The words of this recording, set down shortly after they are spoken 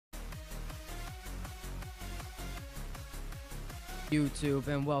YouTube,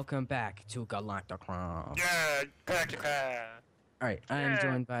 and welcome back to Galacticraft. Yeah, Galacticraft. Alright, I am Yeah.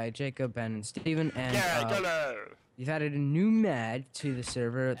 joined by Jacob, Ben, and Steven, and Yeah, YOLO. we've added a new mod to the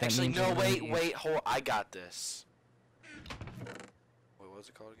server. That Actually, means no, we're gonna be- wait, hold. I got this. Wait, what was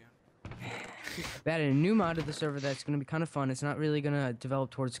it called again? We've added a new mod to the server that's going to be kind of fun. It's not really going to develop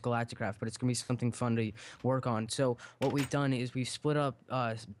towards Galacticraft, but it's going to be something fun to work on. So what we've done is we've split up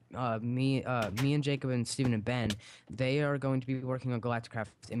me and Jacob and Steven and Ben. They are going to be working on Galacticraft,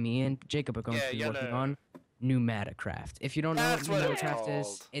 and me and Jacob are going to be working on Pneumaticraft. If you don't know That's what what it's Pneumaticraft is,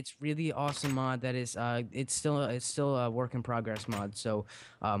 called. it's really awesome mod that is it's still a work in progress mod. So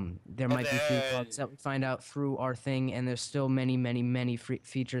there might be few bugs that we find out through our thing, and there's still many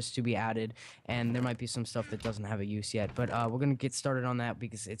features to be added, and there might be some stuff that doesn't have a use yet. But we're gonna get started on that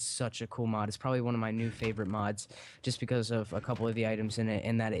because it's such a cool mod. It's probably one of my new favorite mods, just because of a couple of the items in it,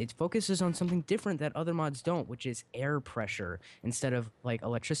 and that it focuses on something different that other mods don't, which is air pressure instead of like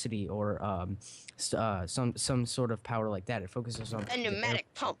electricity or some sort of power like that. It focuses on and pneumatic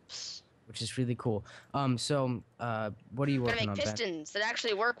pumps. Which is really cool. So what are you working on, make pistons that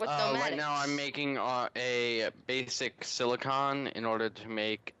actually work with pneumatics. Right now I'm making a basic silicon in order to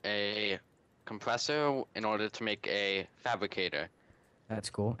make a compressor, in order to make a fabricator. That's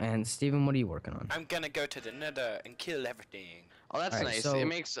cool. And Steven, what are you working on? I'm gonna go to the Nether and kill everything. Oh, that's All right, nice. so- It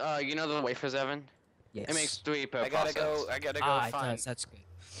makes you know the wafers, Evan? Yes. It makes 3 per I gotta process. go. I gotta go it find. does. That's good.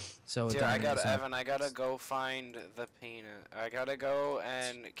 So Dude, then I gotta, there's, Evan. I gotta go find the peanut. I gotta go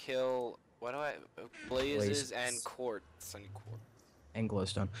and kill. What do I? Blazes and quartz. I need quartz and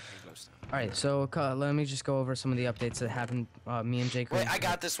glowstone. and glowstone. All right, so let me just go over some of the updates that happened. Me and Jacob. Wait, I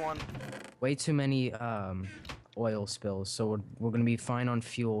got this one. way too many oil spills, so we're gonna be fine on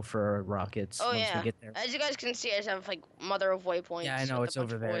fuel for our rockets Oh once yeah. we get there. As you guys can see, I just have like mother of waypoints. Yeah, I know with it's a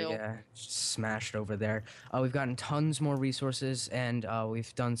bunch over of there. oil. Yeah, just smashed over there. We've gotten tons more resources, and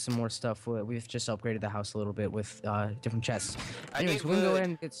we've done some more stuff. We've just upgraded the house a little bit with different chests. Anyways, need we're gonna go wood. ahead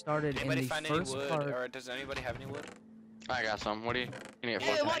and get started Anybody in the find any first wood, part. or does anybody have any wood? I got some. What do you need?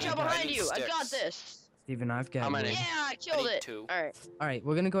 Hey, watch out I behind need you! I got sticks. this. Steven, I've got How many? wood. Yeah, I killed need it. 2. All right. All right,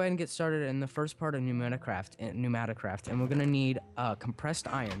 we're gonna go ahead and get started in the first part of Pneumaticraft, and we're gonna need compressed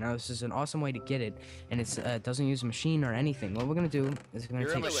iron. Now, this is an awesome way to get it, and it doesn't use a machine or anything. What we're gonna do is we're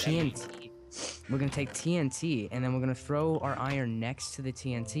You're gonna take a machine. TNT. We're gonna take TNT, and then we're gonna throw our iron next to the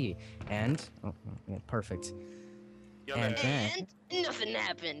TNT, and yeah, perfect. YOLO. And then, And nothing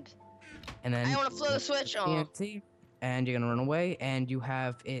happened. and then I want to flow the switch on. TNT, and you're gonna run away, and you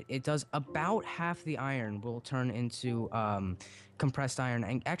have it. It does about half the iron will turn into compressed iron.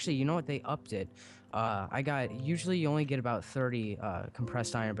 And actually, you know what? They upped it. Usually you only get about 30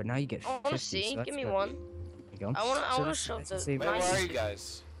 compressed iron, but now you get 50. I want to see. so that's Give me good. one. There you go. I want to that's- show that's the. the same- Wait, where nice- are you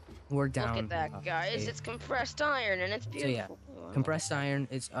guys? We're down. Look at that, guys. It's compressed iron, and it's So yeah, beautiful. compressed iron.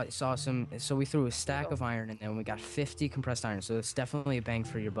 It's awesome. So we threw a stack of iron, and then we got 50 compressed iron. So it's definitely a bang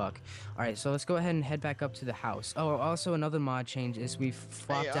for your buck. All right, so let's go ahead and head back up to the house. Oh, also another mod change is we've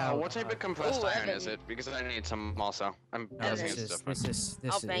flopped Hey, out. what type of compressed Ooh, iron Evan. is it? Because I need some also. I'm No, guessing this it's is different. this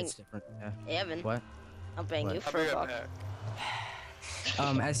I'll is bang- it's different. Yeah. Evan, What? I'll bang What? you I'll for be a right buck. back.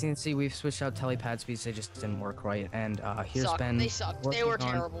 As you can see, we've switched out telepad speeds. They just didn't work right. And here's Sucked. Ben. They sucked. They working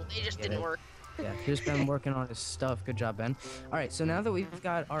were on- terrible. They just Yeah, didn't they- work. Yeah, here's Ben working on his stuff. Good job, Ben. All right, so now that we've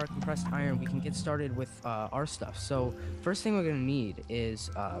got our compressed iron, we can get started with our stuff. So first thing we're gonna need is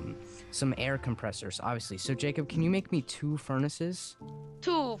some air compressors, obviously. So Jacob, can you make me 2 furnaces?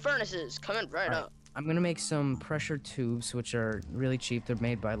 2 furnaces coming right All right. up. I'm gonna make some pressure tubes, which are really cheap. They're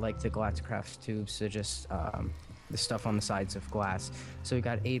made by like the Galacticraft tubes. They're just the stuff on the sides of glass. So we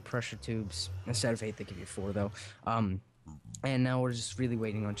got 8 pressure tubes instead of 8. They give you 4 though. And now we're just really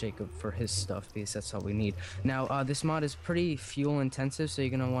waiting on Jacob for his stuff because that's all we need. Now this mod is pretty fuel intensive, so you're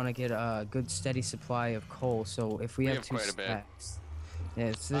gonna want to get a good steady supply of coal. So if we have 2 quite a bit. stacks, yeah,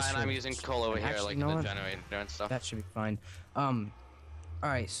 it's this. And I'm should- using coal over here, Actually, like you know the what? generator and stuff. That should be fine. All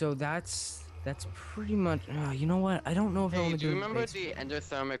right, so that's pretty much. You know what? I don't know if I Hey, want to do you do. remember the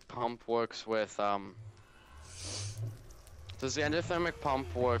endothermic pump works with Does the endothermic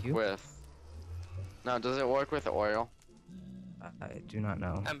pump work You? with? No, does it work with oil? I do not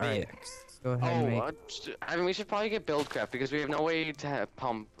know. I'm All being- right, go ahead and make. I mean, we should probably get Buildcraft because we have no way to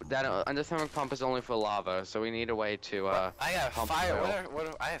pump. That endothermic pump is only for lava, so we need a way to I have pump fire.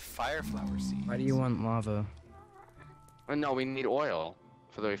 oil. I have fire flower seeds. Why do you want lava? No, we need oil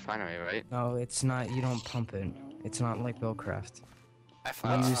for the refinery, right? No, it's not. You don't pump it. It's not like Buildcraft.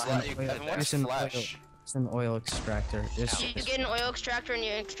 I'm using what's using flesh? It's an oil extractor. You get an oil extractor and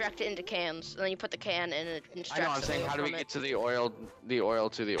you extract it into cans, and then you put the can in and it extracts I know. I'm the saying, oil how do we from get it. to the oil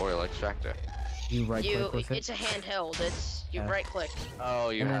to the oil extractor? You right click with it. It's a handheld. It's You Yeah. right click. Oh,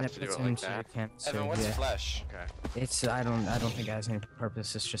 you and then have it to do puts it it like into your that. canister. Evan, what's Yeah. flesh? Okay. It's I don't think it has any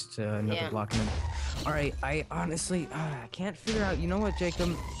purpose. It's just another Yeah. block. All right, I honestly I can't figure out. You know what,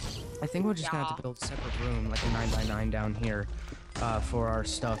 Jacob? I think we're just gonna have to build a separate room, like a 9x9 down here, for our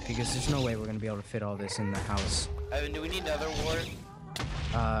stuff because there's no way we're gonna be able to fit all this in the house. Evan, do we need another wart?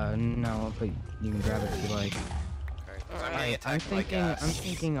 No, but you can grab it if you like. Alright, I'm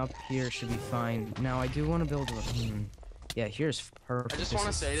thinking up here should be fine. Now I do want to build a. Yeah, here's perfect. I just This want to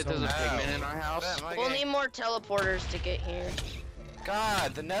is say that so there's a nice. pigman in our house. We'll need more teleporters to get here.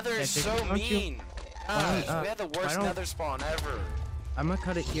 God, the nether is Yeah, so Jacob, don't you- mean. why God, don't- we had the why worst don't- nether spawn ever. I'm gonna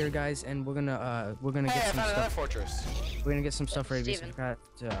cut it here, guys, and we're gonna Hey, get I some found another stuff. fortress. We're gonna get some stuff ready. Because Steven.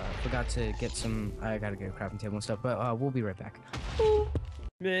 forgot to get some. I gotta get a crafting table and stuff, but we'll be right back.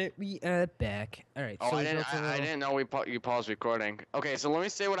 We are back. All right. Oh, so I we didn't. built a I little- didn't know you paused recording. Okay, so let me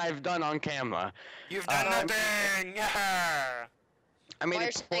say what I've done on camera. You've done nothing! Yeah! I made While a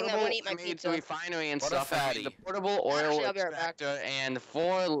you're saying that, I'm portable. gonna eat my I made pizza. the refinery and What a stuff. I made the fatty. portable oil Actually, I'll be right back. extractor and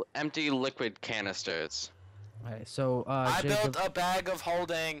 4 empty liquid canisters. All right. So I Jacob, built a bag of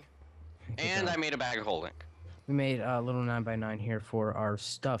holding. good And job. I made a bag of holding. We made a little 9x9 here for our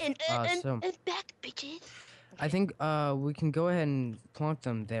stuff. So And back, bitches. I think we can go ahead and plonk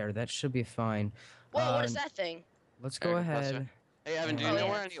them there. That should be fine. Wait, what is that thing? Let's go Air compressor. ahead. Hey Evan, do you Oh, know yeah.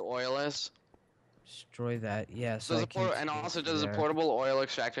 where any oil is? Destroy that. Yes. Does I a can and take also it does a there. portable oil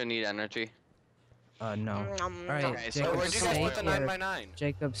extractor need energy? No. All right. Okay, so Jacob, Where'd you guys stay put the here. 9x9?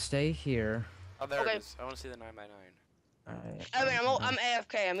 Jacob, stay here. Oh, there Okay. it is. I want to see the 9x9. Alright. I mean, I'm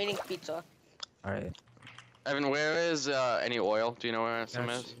AFK. I'm eating pizza. Alright. Evan, where is any oil? Do you know where some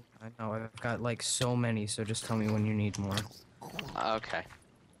is? I know, I've got like so many, so just tell me when you need more. Okay.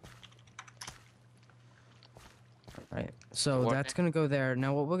 Alright. So What? that's gonna go there.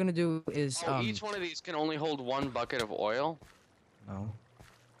 Now what we're gonna do is Oh, each one of these can only hold 1 bucket of oil? no.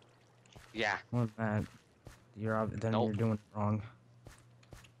 Yeah. Well, that then Nope. you're doing it wrong.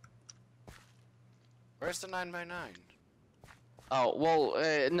 Where's the 9x9? Oh,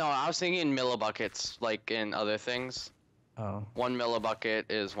 well, no, I was thinking in millibuckets, like in other things. Oh. 1 millibucket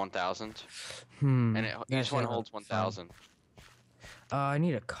is 1,000, Hmm. and each one holds 1,000. I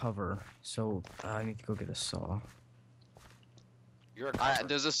need a cover, so I need to go get a saw. You're a cover.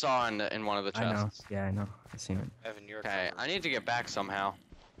 There's a saw in one of the I know. chests. Yeah, I know. I seen it. Evan, you're a Okay, cover. I need to get back somehow.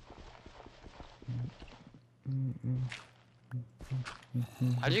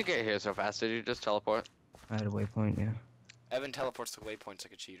 How'd you get here so fast? Did you just teleport? I had a waypoint. Yeah. Evan teleports to waypoints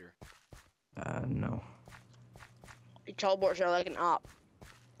like a cheater. No. He teleports are like an op.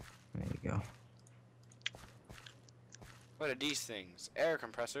 There you go. What are these things? Air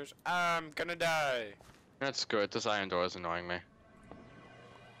compressors? I'm gonna die. That's good. This iron door is annoying me.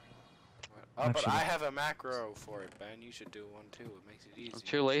 Oh, but Actually- I have a macro for it, Ben. You should do one too. It makes it easy. I'm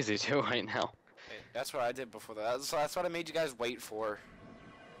too lazy to right now. Hey, that's what I did before that. That's what I made you guys wait for.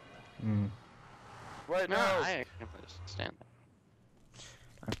 Hmm. What? No. I can understand that.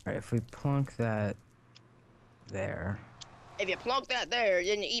 Alright, if we plunk that there. If you plunk that there,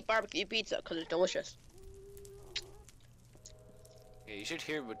 then you eat barbecue pizza because it's delicious. Yeah, you should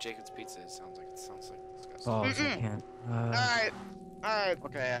hear what Jacob's pizza is. Sounds like disgusting. Oh, I Mm-mm. can't. Alright. Alright.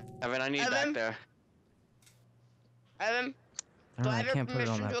 Okay, Evan, I need back Evan? there. Evan, I do I have your can't put it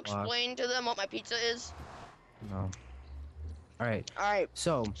on permission to that block. explain to them what my pizza is? No. Alright, Alright.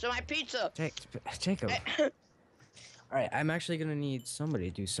 so, So my pizza. Jacob. Alright, I'm actually gonna need somebody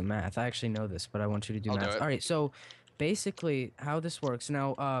to do some math. I actually know this, but I want you to do I'll do math. it. Alright, so basically how this works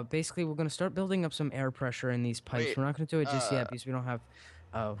now, basically we're gonna start building up some air pressure in these pipes. Wait, We're not gonna do it just uh, yet because we don't have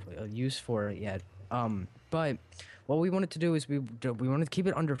a use for it yet. But what we wanted to do is we wanted to keep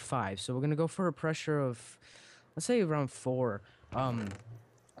it under 5. So we're gonna go for a pressure of, let's say around 4.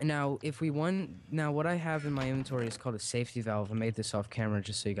 Now, now what I have in my inventory is called a safety valve. I made this off camera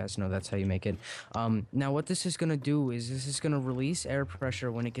just so you guys know that's how you make it. Now what this is gonna do is this is gonna release air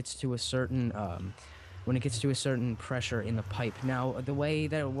pressure when it gets to a certain pressure in the pipe. Now the way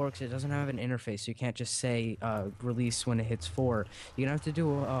that it works, it doesn't have an interface. So you can't just say release when it hits 4. You're gonna have to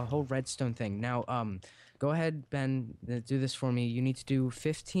do a whole redstone thing. Now go ahead, Ben, do this for me. You need to do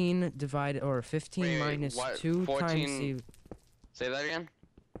 15 Wait, minus what? 2 times 14 the. Say that again?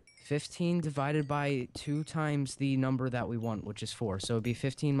 15 divided by 2 times the number that we want, which is 4. So it'd be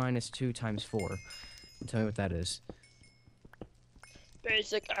 15 minus 2 times 4. Tell me what that is.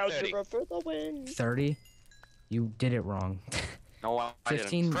 Basic algebra for the win. 30? You did it wrong. No, I didn't.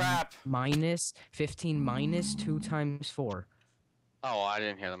 15 Crap. minus 2 times 4. Oh, I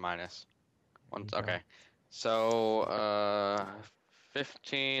didn't hear the minus. There you go. Okay. So,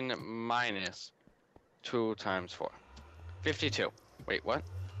 15 minus 2 times 4. 52. Wait, what?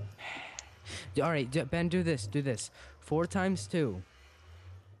 All right, Ben, do this. Do this. 4 times 2.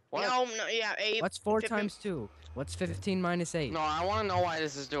 What? No, yeah, 8. What's 4 15. times 2? What's 15 minus 8? No, I want to know why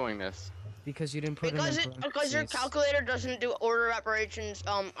this is doing this. Because you didn't put it in Because your parentheses. calculator doesn't do order of operations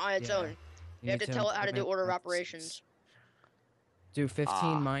on its Yeah. own. You have to tell it how to do order of operations. Do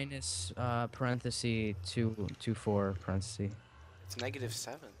 15 minus parenthesis 2 parenthesis. It's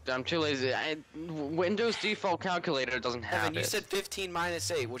 -7. I'm too lazy. Windows default calculator doesn't have Evan, you it. said 15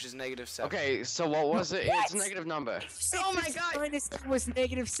 minus 8, which is -7. Okay, so what was it? What? It's a negative number. Oh my god! Minus 8 was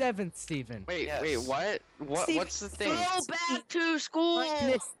 -7, Steven. Wait, Yes. wait, what? Steve, What's the thing? Go back to school!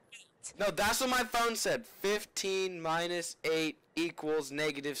 Minus No, that's what my phone said. 15 minus 8 equals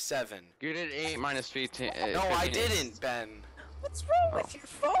 -7. You did 8 minus 15. No, I 15. didn't, Ben. What's wrong with your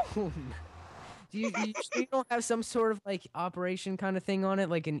phone? Do you don't have some sort of like operation kind of thing on it,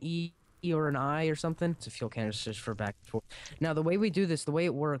 like an E or an I or something? It's a fuel canister for back and forth. Now the way we do this, the way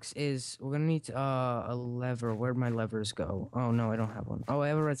it works is we're gonna need a lever. Where'd my levers go? Oh no, I don't have one. Oh, I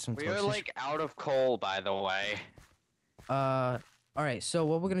have a redstone torch. We're like out of coal, by the way. All right, so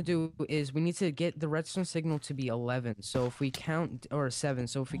what we're gonna do is we need to get the redstone signal to be 11. So if we count, or 7.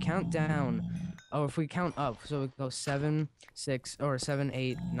 So if we count down, or if we count up, so it goes 7, 6, or 7,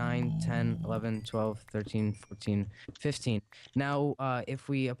 8, 9, 10, 11, 12, 13, 14, 15. Now, if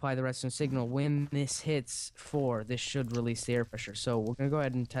we apply the redstone signal, when this hits 4, this should release the air pressure. So we're gonna go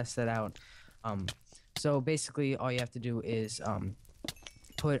ahead and test that out. So basically, all you have to do is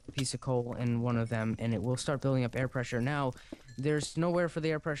put a piece of coal in one of them, and it will start building up air pressure. Now, there's nowhere for the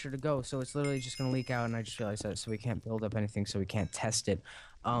air pressure to go, so it's literally just gonna leak out, and I just realized that, so we can't build up anything, so we can't test it.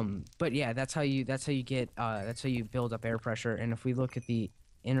 But yeah, that's how you build up air pressure. And if we look at the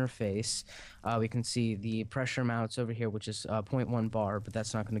interface, we can see the pressure amounts over here, which is 0.1 bar, but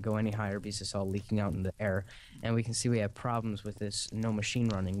that's not going to go any higher because it's all leaking out in the air. And we can see we have problems with this no machine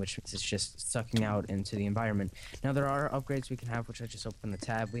running, which means it's just sucking out into the environment. Now there are upgrades we can have, which I just opened the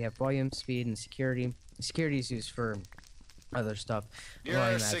tab. We have volume, speed, and security. Security is used for other stuff.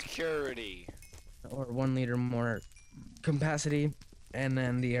 Your security. Or 1 liter more capacity, and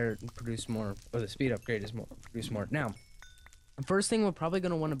then the air produce more, or the speed upgrade is more produce more. Now, the first thing we're probably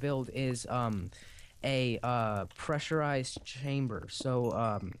going to want to build is a pressurized chamber. So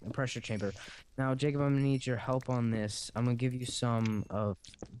a pressure chamber. Now, Jacob, I'm gonna need your help on this. I'm gonna give you some of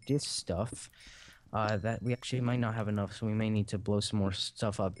this stuff. That we actually might not have enough, so we may need to blow some more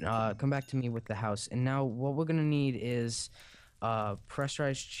stuff up. Come back to me with the house. And now what we're gonna need is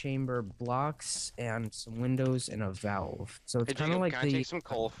pressurized chamber blocks and some windows and a valve. So it's Hey, kind of Jacob, like can I the take some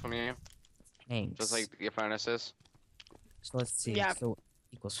coal from you? tanks. Just like your furnaces? So let's see. Yeah. So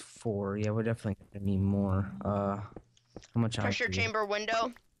equals 4. Yeah, we're definitely gonna need more. How much iron Pressure do we- chamber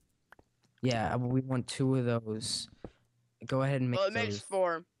window. Yeah, we want 2 of those. Go ahead and make Well, it makes those.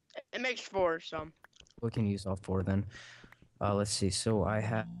 4. It makes 4, so. We can use all 4 then. Let's see. So I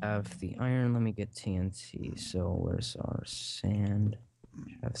have the iron. Let me get TNT. So where's our sand?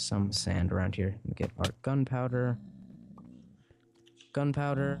 We have some sand around here. Let me get our gunpowder.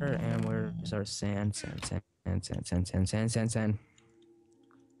 Gunpowder. And where's our sand? Sand.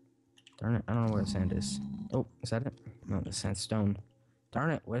 Darn it. I don't know where the sand is. Oh, is that it? No, the sandstone.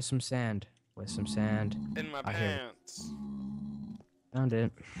 Darn it. Where's some sand? Where's some sand? In my I hear it. pants. Found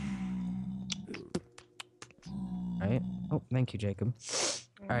it. Alright. Oh, thank you, Jacob.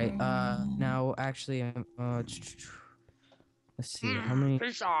 Alright, now, actually, let's see, how many...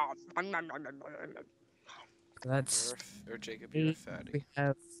 Peace off. That's... Or Jacob, you're a 8 fatty. we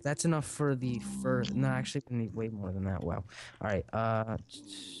have... That's enough for the first... No, actually, we need way more than that. Wow. Alright,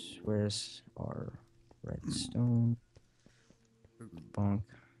 where's our redstone? Bonk.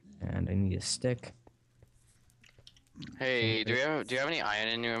 And I need a stick. Hey, do you have any iron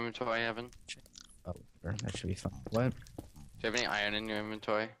in your inventory, Evan? Oh, sure, that should be fine. What? Do you have any iron in your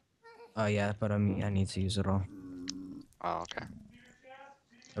inventory? Oh, yeah, but I need to use it all. Oh, okay.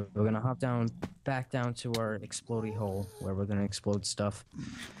 So we're gonna hop back down to our explodey hole, where we're gonna explode stuff.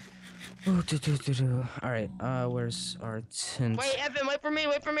 Ooh, Alright, where's our tent? Wait, Evan, wait for me.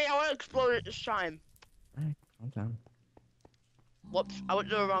 I want to explode it this time. Alright, calm down. Whoops, I went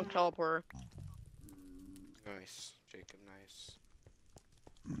to the wrong teleporter. Nice, Jacob, nice.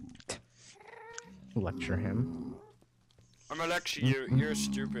 Lecture him. I'm gonna lecture you, you're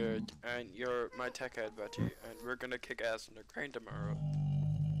stupid, and you're my tech head, Betty, and we're gonna kick ass in the crane tomorrow.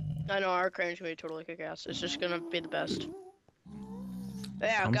 I know, our crane's gonna be totally kick-ass. It's just gonna be the best. But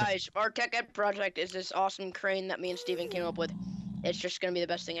yeah, I'm guys, our tech ed project is this awesome crane that me and Steven came up with. It's just gonna be the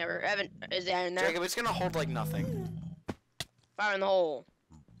best thing ever. Evan, is the iron there? Jacob, it's gonna hold like nothing. Fire in the hole.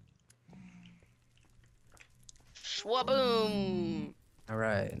 Schwaboom! All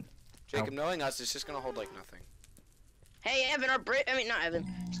right. Jacob, knowing us, it's just gonna hold like nothing. Hey, Evan, our bridge. I mean, not Evan.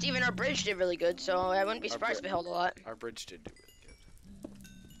 Steven, our bridge did really good, so I wouldn't be Our surprised if it held a lot. Our bridge did do really good.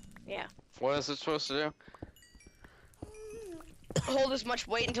 Yeah. What is it supposed to do? Hold as much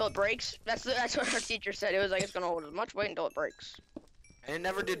weight until it breaks. That's what our teacher said. It was like it's gonna hold as much weight until it breaks. And it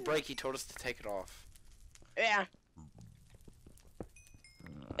never did break. He told us to take it off. Yeah.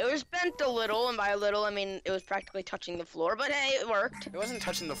 It was bent a little, and by a little, I mean it was practically touching the floor. But hey, it worked. It wasn't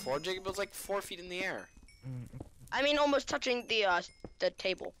touching the floor, Jacob. It was like 4 feet in the air. I mean, almost touching the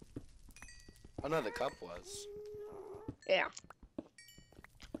table. Oh no, the cup was. Yeah.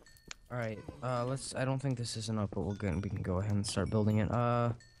 All right. Let's. I don't think this is enough, but we can go ahead and start building it.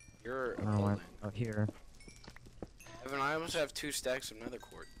 You're I don't know why out here. Evan, I almost have 2 stacks of nether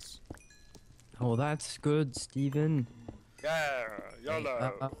quartz. Oh, that's good, Steven. Yeah,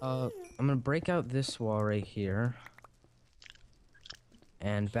 YOLO. I'm gonna break out this wall right here,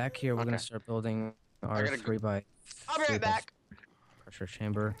 and back here we're gonna start building our gotta 3x. I'll be right back. Pressure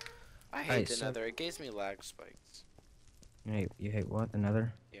chamber. I hate Alright, the so- nether. It gives me lag spikes. You hate what? The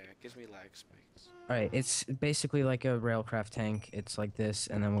nether? Yeah, it gives me lag spikes. Alright, it's basically like a railcraft tank. It's like this,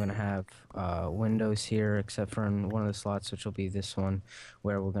 and then we're gonna have windows here, except for in one of the slots, which will be this one,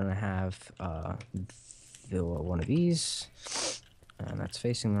 where we're gonna have one of these, and that's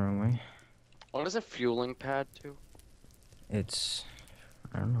facing the wrong way. What is a fueling pad to? It's,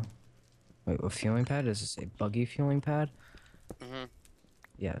 I don't know. Wait, a fueling pad? Does it say buggy fueling pad? Mm-hmm.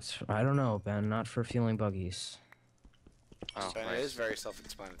 Yes, I don't know, Ben. Not for fueling buggies. Oh, So it nice. is very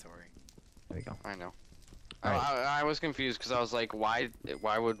self-explanatory. There we go. I know. Alright. I was confused because I was like, why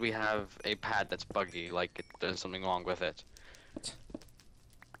would we have a pad that's buggy? Like, there's something wrong with it.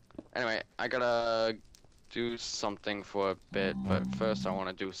 Anyway, I gotta do something for a bit, but first I want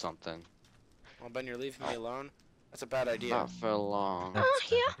to do something. Well, Ben, you're leaving me alone? That's a bad idea. Not for long. Oh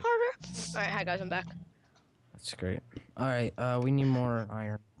yeah, harder. All right, hi guys, I'm back. That's great. Alright, we need more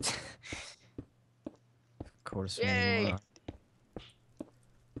iron. Of course, we need Yay! more.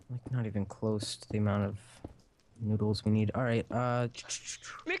 Like, not even close to the amount of noodles we need. Alright,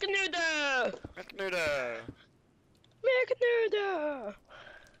 Make a noodle! McNuda! Make a noodle!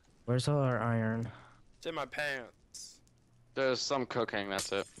 where's all our iron? It's in my pants. There's some cooking,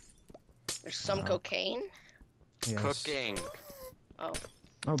 that's it. There's some cocaine. Yes. Cooking. Oh.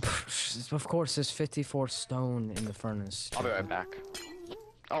 Oh, of course, there's 54 stone in the furnace. I'll be right back.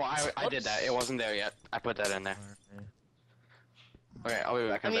 Oh, I did that. It wasn't there yet. I put that in there. Alright. Okay, I'll be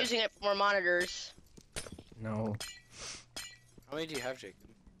back in I'm a bit. using it for more monitors. No. How many do you have, Jacob?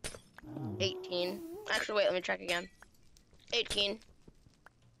 18. Actually, wait, let me check again. 18.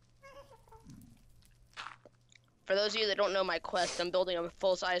 For those of you that don't know my quest, I'm building a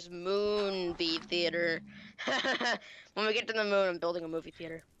full-size movie theater. When we get to the moon, I'm building a movie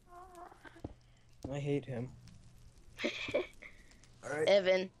theater. I hate him. Alright.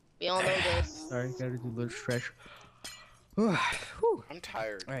 Evan, we all know this. Sorry, gotta do a little stretch. I'm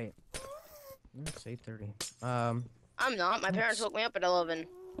tired. Alright. It's 8:30. I'm not. My parents woke me up at 11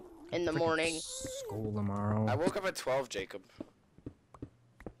 in the freaking morning. School tomorrow. I woke up at 12, Jacob.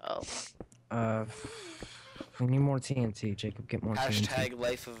 Oh. We need more TNT, Jacob. Get more TNT. Hashtag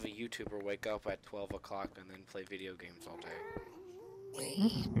life of a YouTuber. Wake up at 12 o'clock and then play video games all day.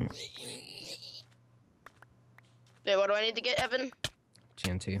 Wait, what do I need to get, Evan?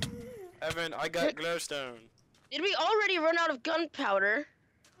 TNT. Evan, I got glowstone. Did we already run out of gunpowder?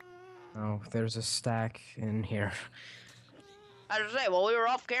 Oh, there's a stack in here. I was say, well, we were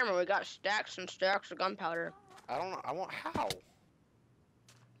off camera. We got stacks and stacks of gunpowder. I don't know. I want how?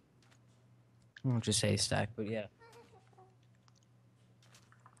 I won't just say stack, but yeah.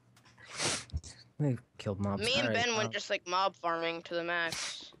 They killed mobs. Me and Alright, Ben went just like mob farming to the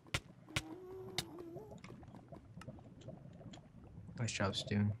max. Nice job,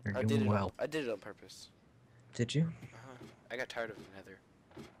 Stu. You're I doing did it. well. I did it on purpose. Did you? I got tired of the nether.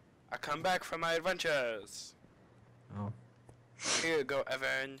 I come back from my adventures. Oh, Here you go,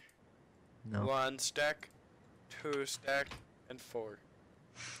 Evan. no. 1 stack, 2 stack, and 4.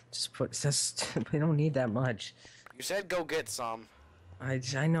 Just put. Just, we don't need that much. You said go get some.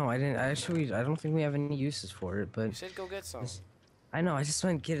 I know. I didn't. Actually, I don't think we have any uses for it, You but said go get some. I know. I just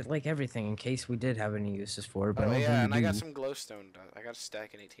went get it like everything in case we did have any uses for it. But I Oh don't yeah, think and we I got do. some glowstone. I got a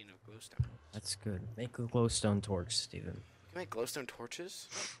stack and 18 of glowstone. That's good. Make a glowstone torch, Steven. You can make glowstone torches?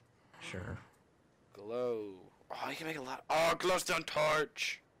 Sure. Glow. Oh, you can make a lot. Oh, glowstone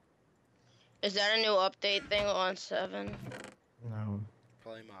torch. Is that a new update thing on 7? No.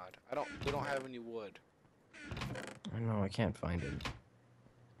 Probably mod. We don't have any wood. I know. I can't find it.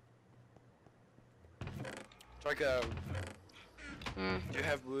 Draco, Hmm. do you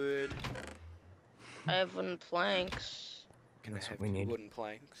have wood? I have wooden planks. Can That's I have what we need. wooden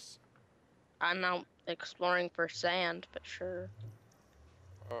planks? I'm out exploring for sand, but sure.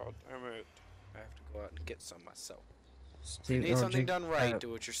 Oh, damn it. I have to go out and get some myself. If you Steve, need or something Jake, done right,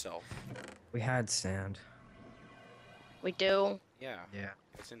 do it yourself. we had sand. We do? Yeah. Yeah.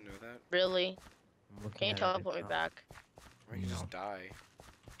 You guys didn't know that? Really? I'm looking Can you at it teleport me now. back? Or you No. just die.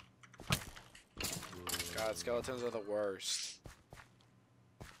 God, skeletons are the worst.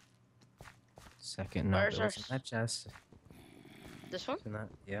 Second, no, Where's it our was in that chest. This one? It's in that,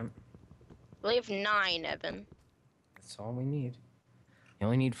 yeah. We have 9, Evan. That's all we need. You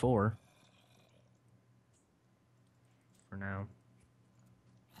only need 4. For now.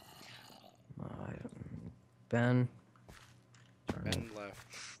 Ben. Darn it. Ben left.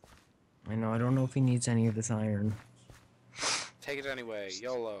 I know, I don't know if he needs any of this iron. Take it anyway.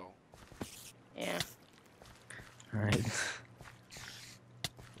 YOLO. Yeah. Alright.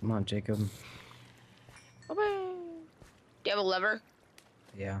 Come on, Jacob. Do you have a lever?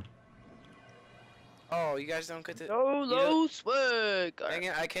 Yeah. Oh, you guys don't get to. Low swag. Dang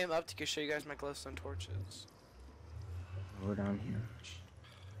it, I came up to show you guys my glowstone torches. We're down here.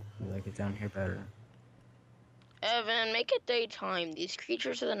 I like it down here better. Evan, make it daytime. These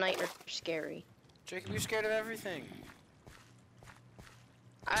creatures of the night are scary. Jacob, you're scared of everything.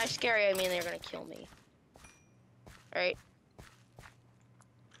 By scary, I mean they're gonna kill me. Alright.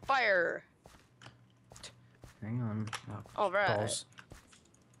 Fire! Hang on. Oh, Alright. balls.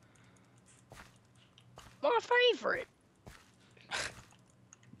 My favorite.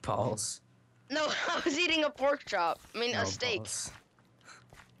 Balls. No, I was eating a pork chop. I mean, No, a steak. balls.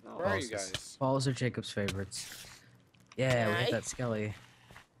 No. Where are you Balls is- guys? Balls are Jacob's favorites. Yeah, we Right. hit that skelly.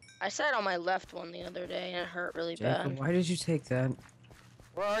 I sat on my left one the other day and it hurt really Jacob, bad. why did you take that?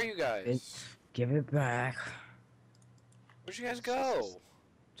 Where are you guys? Give it back. Where'd you guys go?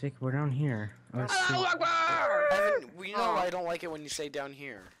 Jacob, we're down here. Oh, it's Allahu Akbar! Evan, we know I don't like it when you say down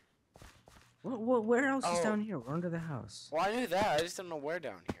here. where else is Oh. down here? We're under the house. Well, I knew that. I just don't know where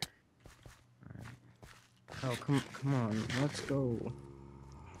down here. Oh, come on. Let's go.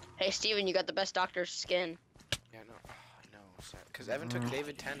 Hey, Steven, you got the best doctor's skin. Yeah, no. Oh, no. Because Evan took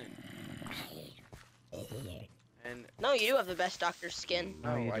David Tennant. And No, you do have the best doctor's skin.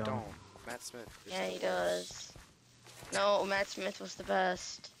 no, No, you I don't. don't. Matt Smith. Is Yeah, the he worst. does. No, Matt Smith was the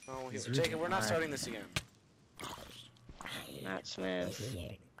best. No, He's Jacob, really we're not high. starting this again. Matt Smith.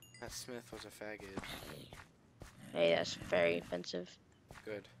 Matt Smith was a faggot. Hey, that's very offensive.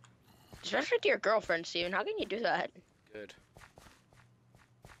 Good. Especially to your girlfriend, Steven. How can you do that? Good.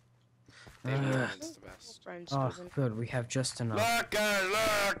 David Tennant's the best. Friends, Oh, Steven. good. We have just enough. Look!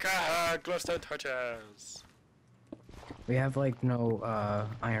 Glowstone torches! We have like no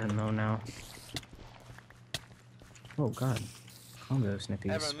iron though now. Oh God. Calm those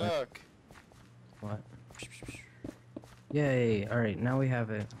snippies. Evan, look! What? Yay! All right, now we have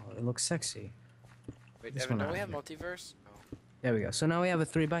it. Oh, it looks sexy. Wait, This Evan, one don't we out have here. multiverse? No. There we go. So now we have a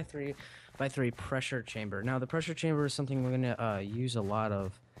 3x3x3 pressure chamber. Now the pressure chamber is something we're gonna use a lot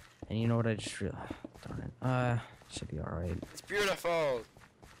of, and you know what I just realized? Darn it. Should be all right. It's beautiful!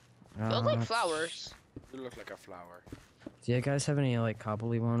 They look like Uh, flowers. You look like a flower. Do you guys have any like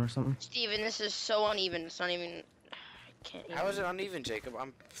cobbly one or something? Steven, this is so uneven. It's not even. I can't even. How is it uneven, Jacob?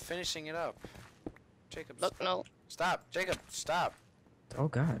 I'm finishing it up. Jacob, Look, no. stop! Jacob, stop! Oh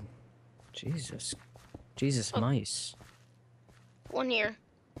God. Jesus. Jesus, Oh. mice. One here.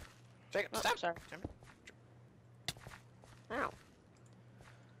 Jacob, Oh, stop! sorry. Damn it. Ow.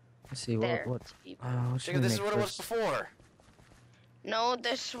 Let's see There. what. What should Jacob, we this is make what it was first? before! No,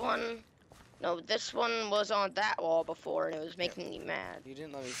 this one. No, this one was on that wall before, and it was making me mad. You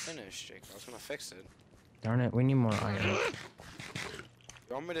didn't let me finish, Jacob. I was gonna fix it. Darn it, we need more iron. You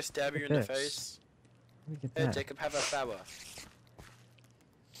want me to stab you Look in at the this. face? Look at Hey, that. Jacob, have a flower.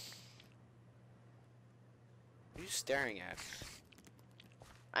 What are you staring at?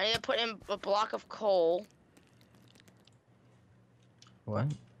 I need to put in a block of coal. What?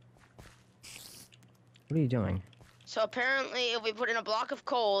 What are you doing? So apparently, if we put in a block of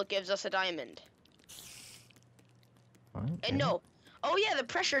coal, it gives us a diamond. What? And no. Oh yeah, the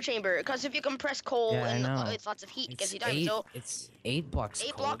pressure chamber. Because if you compress coal Yeah, I and know. it's lots of heat, it gives It's you diamonds. So it's 8 blocks.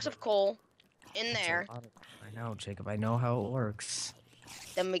 8 coal, blocks but of coal in that's a there. lot of- I know, Jacob. I know how it works.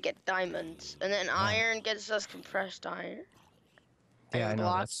 Then we get diamonds, and then iron gets us compressed iron. Yeah, I And know.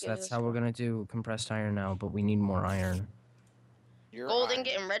 blocks That's gives how us we're gonna do compressed iron now, but we need more iron. You're gold on.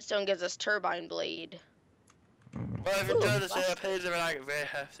 ingot and redstone gives us turbine blade. Well, if Ooh, you do this, blast- please, like, very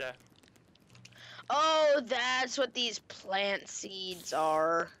hefty. Oh, that's what these plant seeds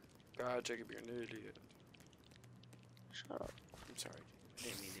are. God, Jacob, you're an idiot. Shut up. I'm sorry. I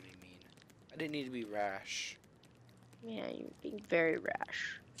didn't mean to be mean. I didn't need to be rash. Yeah, you're being very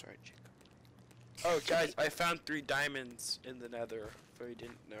rash. Sorry, Jacob. Oh, guys, I found 3 diamonds in the nether, if you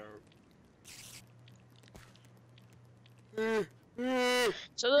didn't know.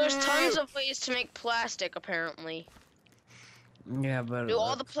 So there's tons of ways to make plastic, apparently. Yeah, but Do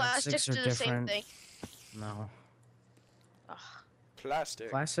all the plastics are do the same different. thing? No. Ugh. Plastic.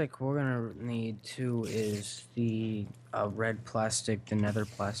 Plastic we're gonna need too is the red plastic, the nether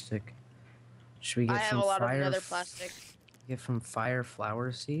plastic. Should we get I have from a lot of fire? nether plastic. Get from fire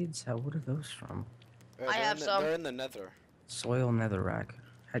flower seeds? What are those from? I have some. They're in the nether. Soil netherrack.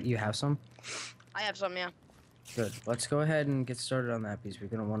 Do you have some? I have some, yeah. Good. Let's go ahead and get started on that because we're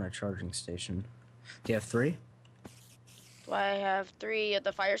gonna want a charging station. Do you have 3? Do I have 3 of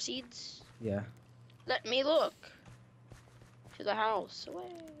the fire seeds? Yeah. Let me look. To the house. Away.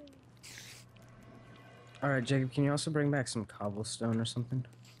 All right, Jacob. Can you also bring back some cobblestone or something?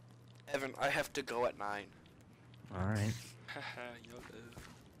 Evan, I have to go at 9. All right. Haha, YOLO.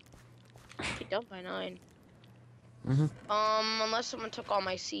 Be done by 9. Mhm. Unless someone took all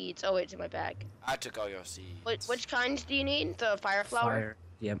my seeds. Oh wait, it's in my bag. I took all your seeds. Which kinds do you need? The fire flower? Fire.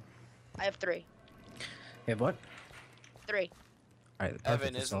 Yep. I have 3. You have what? 3. All right. Perfect.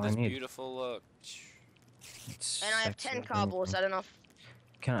 Evan, That's isn't all I this need. beautiful? Look. It's And I have sexy 10 and cobble. Is beautiful. that enough?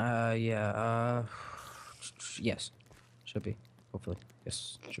 Can yeah. Yes. Should be. Hopefully.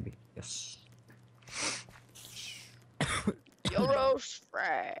 Yes. Should be. Yes. YOLO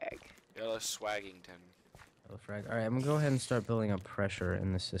frag. YOLO Swaggington. Hello, frag. All right. I'm gonna go ahead and start building up pressure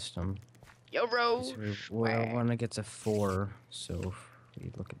in the system. YOLO So we swag. want to get to 4. So if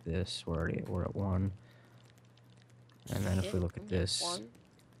we look at this, we're at 1. And then if we look at this, 1.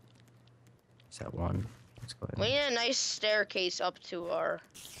 it's at 1. Let's go We ahead. need a nice staircase up to our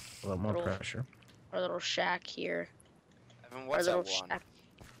A little more little- pressure. little shack here. Evan, Our what's little at 1? shack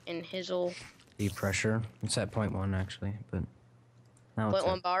in Hizzle. The pressure. It's at 0.1 actually, but now it's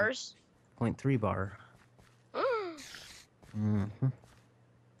 0.1 at bars. 0.3 bar. Mm-hmm.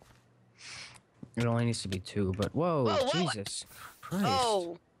 It only needs to be 2, but whoa, Whoa, what? Jesus Christ.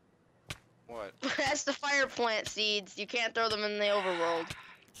 Oh, What? that's the fire plant seeds. You can't throw them in the overworld.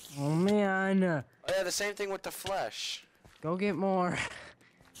 Oh man, Oh yeah, the same thing with the flesh. go get more.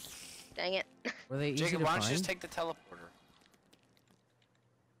 Dang it. Were they easy Jacob, to why find? don't you just take the teleporter?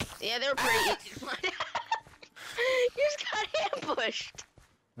 Yeah, they were pretty easy to find. You just got ambushed.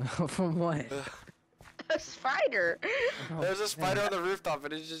 From what? A spider. Oh, There's a spider man. on the rooftop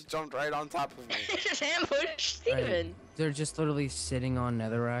and it just jumped right on top of me. Just ambushed Steven. They're just literally sitting on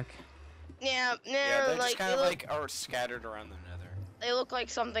netherrack. Yeah, Yeah, they're like, just kind they of look, like are scattered around the nether. they look like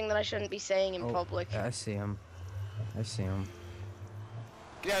something that I shouldn't be saying in Oh, public. Yeah, I see him. I see him.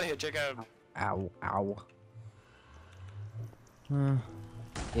 Get out of here, Jacob. Ow, ow. Yeah,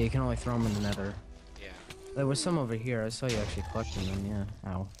 you can only throw them in the nether. Yeah. There was some over here. I saw you actually collecting them.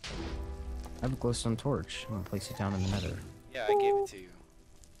 Yeah. Ow. I have a glowstone torch. I'm gonna place it down in the nether. Yeah, I gave it to you.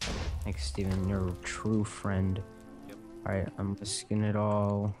 Thanks, Steven. You're a true friend. Yep. Alright, I'm risking it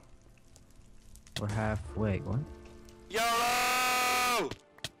all. We're halfway. What? YOLO!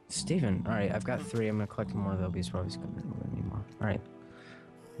 Steven. Alright, I've got 3. I'm gonna collect more though because probably gonna need more. Alright.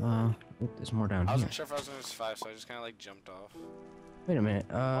 Oop, there's more down I here. wasn't sure if I was gonna survive, so I just kind of like jumped off. Wait a minute.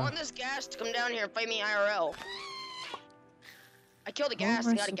 I want this gas to come down here and fight me IRL. I killed a gas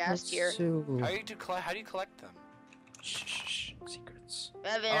and got a gas tier. How do you collect them? Shh, shh, shh. Secrets.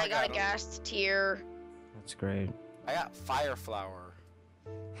 Evan, Oh, I got a got 'em. gas tier. That's great. I got fire flower.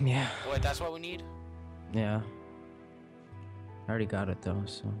 Yeah. Wait, that's what we need? Yeah. I already got it though,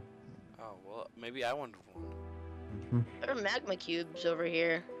 so. Oh, well, maybe I wanted one. hmm There are magma cubes over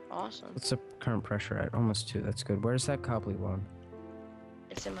here. Awesome. What's the current pressure at? Almost 2. That's good. Where's that cobbly one?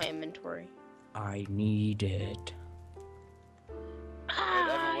 It's in my inventory. I need it.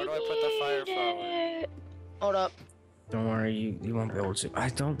 Evan, where do I put the fire flower? Hold up. Don't worry, you won't be able to. I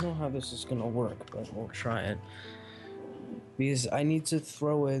don't know how this is gonna work, but we'll try it. Because I need to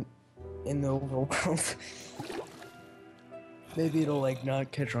throw it in the overworld. Maybe it'll like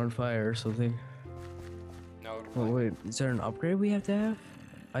not catch on fire or something. No, it Oh won't. wait, is there an upgrade we have to have?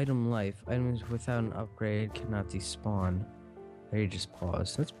 Item life. Items without an upgrade cannot despawn. There you just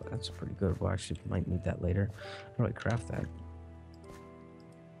pause. That's pretty good. We'll actually might need that later. How do I craft that?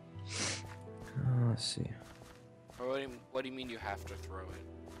 Let's see. What do you mean you have to throw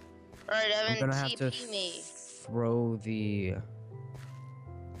it? Alright, I'm Evan, gonna have to TP me. throw the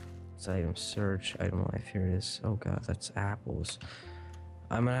it's item search, item life. Here it is. Oh god, that's apples.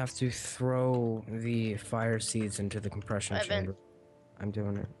 I'm gonna have to throw the fire seeds into the compression Evan. chamber. I'm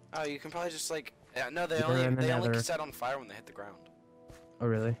doing it. Oh, you can probably just like. No, they You're in the only nether. set on fire when they hit the ground. Oh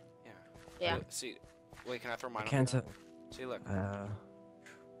really? Yeah. See, wait, can I throw mine? I can't. on See, look.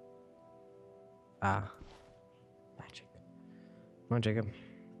 Magic. Come on, Jacob.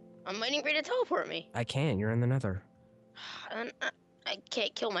 I'm waiting for you to teleport me. I can't. You're in the nether. And I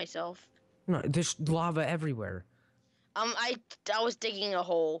can't kill myself. No, there's lava everywhere. I was digging a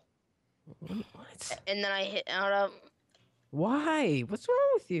hole, What? and then I hit out of. Why? What's wrong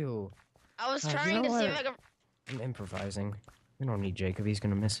with you? I was You trying know to see if what? I could. I'm improvising. We don't need Jacob. He's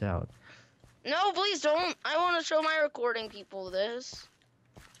gonna miss out. No, please don't. I want to show my recording people this.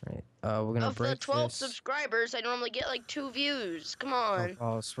 Right. We're gonna Of the break 12 this. subscribers, I normally get like 2 views. Come on.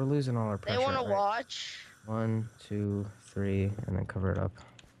 Oh, boss, we're losing all our They pressure. want to All right. watch. 1, 2, 3, and then cover it up.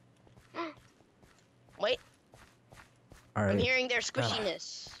 Wait, All I'm right. hearing their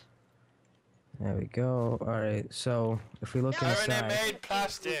squishiness. There we go. All right. So if we look No. Evan, it inside, made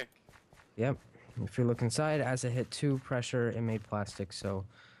plastic. yep. If you look inside, as it hit 2 pressure, it made plastic. So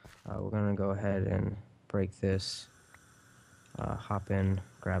we're gonna go ahead and break this. Hop in,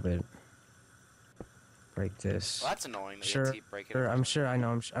 grab it. Break this. Well, that's annoying. That Sure, you keep breaking Sure, it. I'm sure. I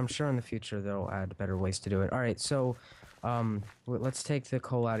know. I'm sure in the future they'll add better ways to do it. All right, so let's take the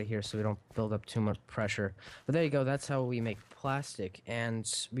coal out of here so we don't build up too much pressure. But there you go. That's how we make plastic, and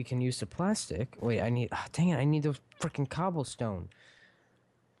we can use the plastic. Wait, dang it! I need the freaking cobblestone.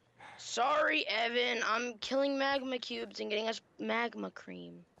 Sorry, Evan. I'm killing magma cubes and getting us magma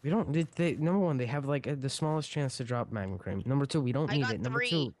cream. We don't. Number one, they have like the smallest chance to drop magma cream. Number two, we don't I need got it. Number 3.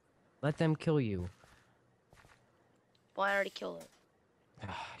 two, let them kill you. Well, I already killed it.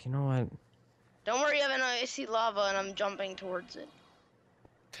 You know what? Don't worry, Evan. I see lava and I'm jumping towards it.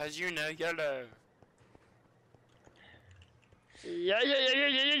 Cause you know YOLO.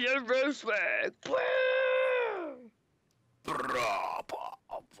 Yeah, bro swag.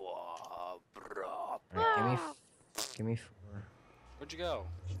 All right, give me 4. Where'd you go?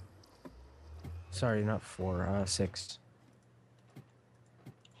 Sorry, not 4. 6.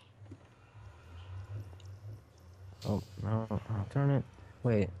 Oh no! Oh, darn it!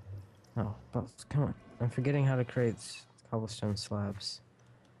 Wait. Oh, but come on! I'm forgetting how to create cobblestone slabs.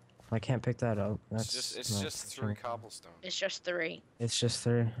 I can't pick that up. That's It's just 3 cobblestone. It's just 3. It's just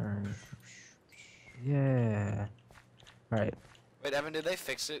 3. Alright. Yeah. All right. Wait, Evan, did they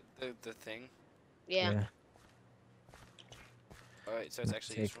fix it? The thing? Yeah. Alright, so it's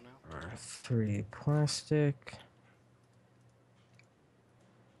actually Take useful now. our 3 plastic,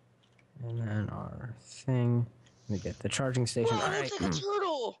 and then our thing. Let me get the charging station. Whoa, All it right. looks like a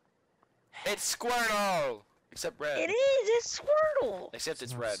turtle. It's Squirtle! Except red. It is. It's Squirtle. Except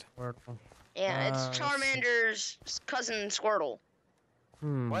it's red. Squirtle. Yeah, it's let's see. Charmander's cousin Squirtle.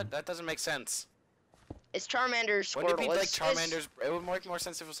 What? That doesn't make sense. It's Charmander's Squirtle. Wouldn't it be like It's- Charmander's? It would make more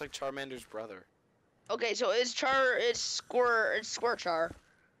sense if it was like Charmander's brother. Okay, so it's Squirchar.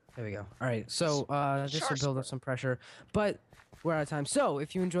 There we go. All right, so this will Shark build up some pressure, but we're out of time. So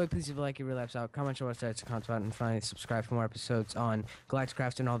if you enjoyed, please leave a like, it really helps out. Comment, show us to content, and finally subscribe for more episodes on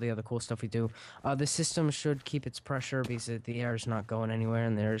Galacticraft and all the other cool stuff we do. The system should keep its pressure because the air is not going anywhere,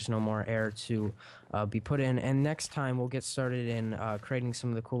 and there's no more air to be put in. And next time we'll get started in creating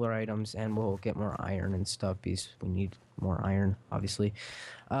some of the cooler items, and we'll get more iron and stuff because we need more iron, obviously.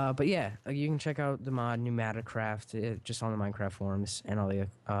 But yeah, you can check out the mod Galacticraft just on the Minecraft forums and all the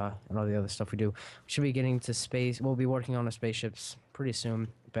other stuff we do. We should be getting to space. We'll be working on the spaceships pretty soon.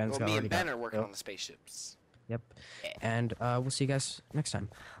 Ben's Well, me already and Ben got are working built. on the spaceships. Yep. And we'll see you guys next time.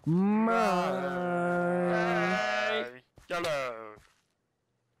 YOLO.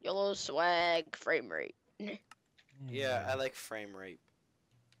 YOLO swag frame rate. Yeah, I like frame rate.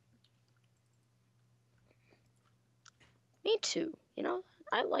 Me too. You know,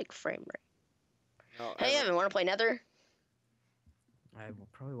 I like frame rate. No, Hey, Evan, want to play Nether?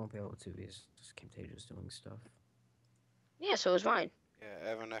 Probably won't be able to because Camtasia's doing stuff. Yeah, so it's fine. Yeah,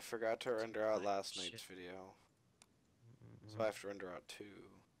 Evan, I forgot to render out last Shit. night's video. So I have to render out 2.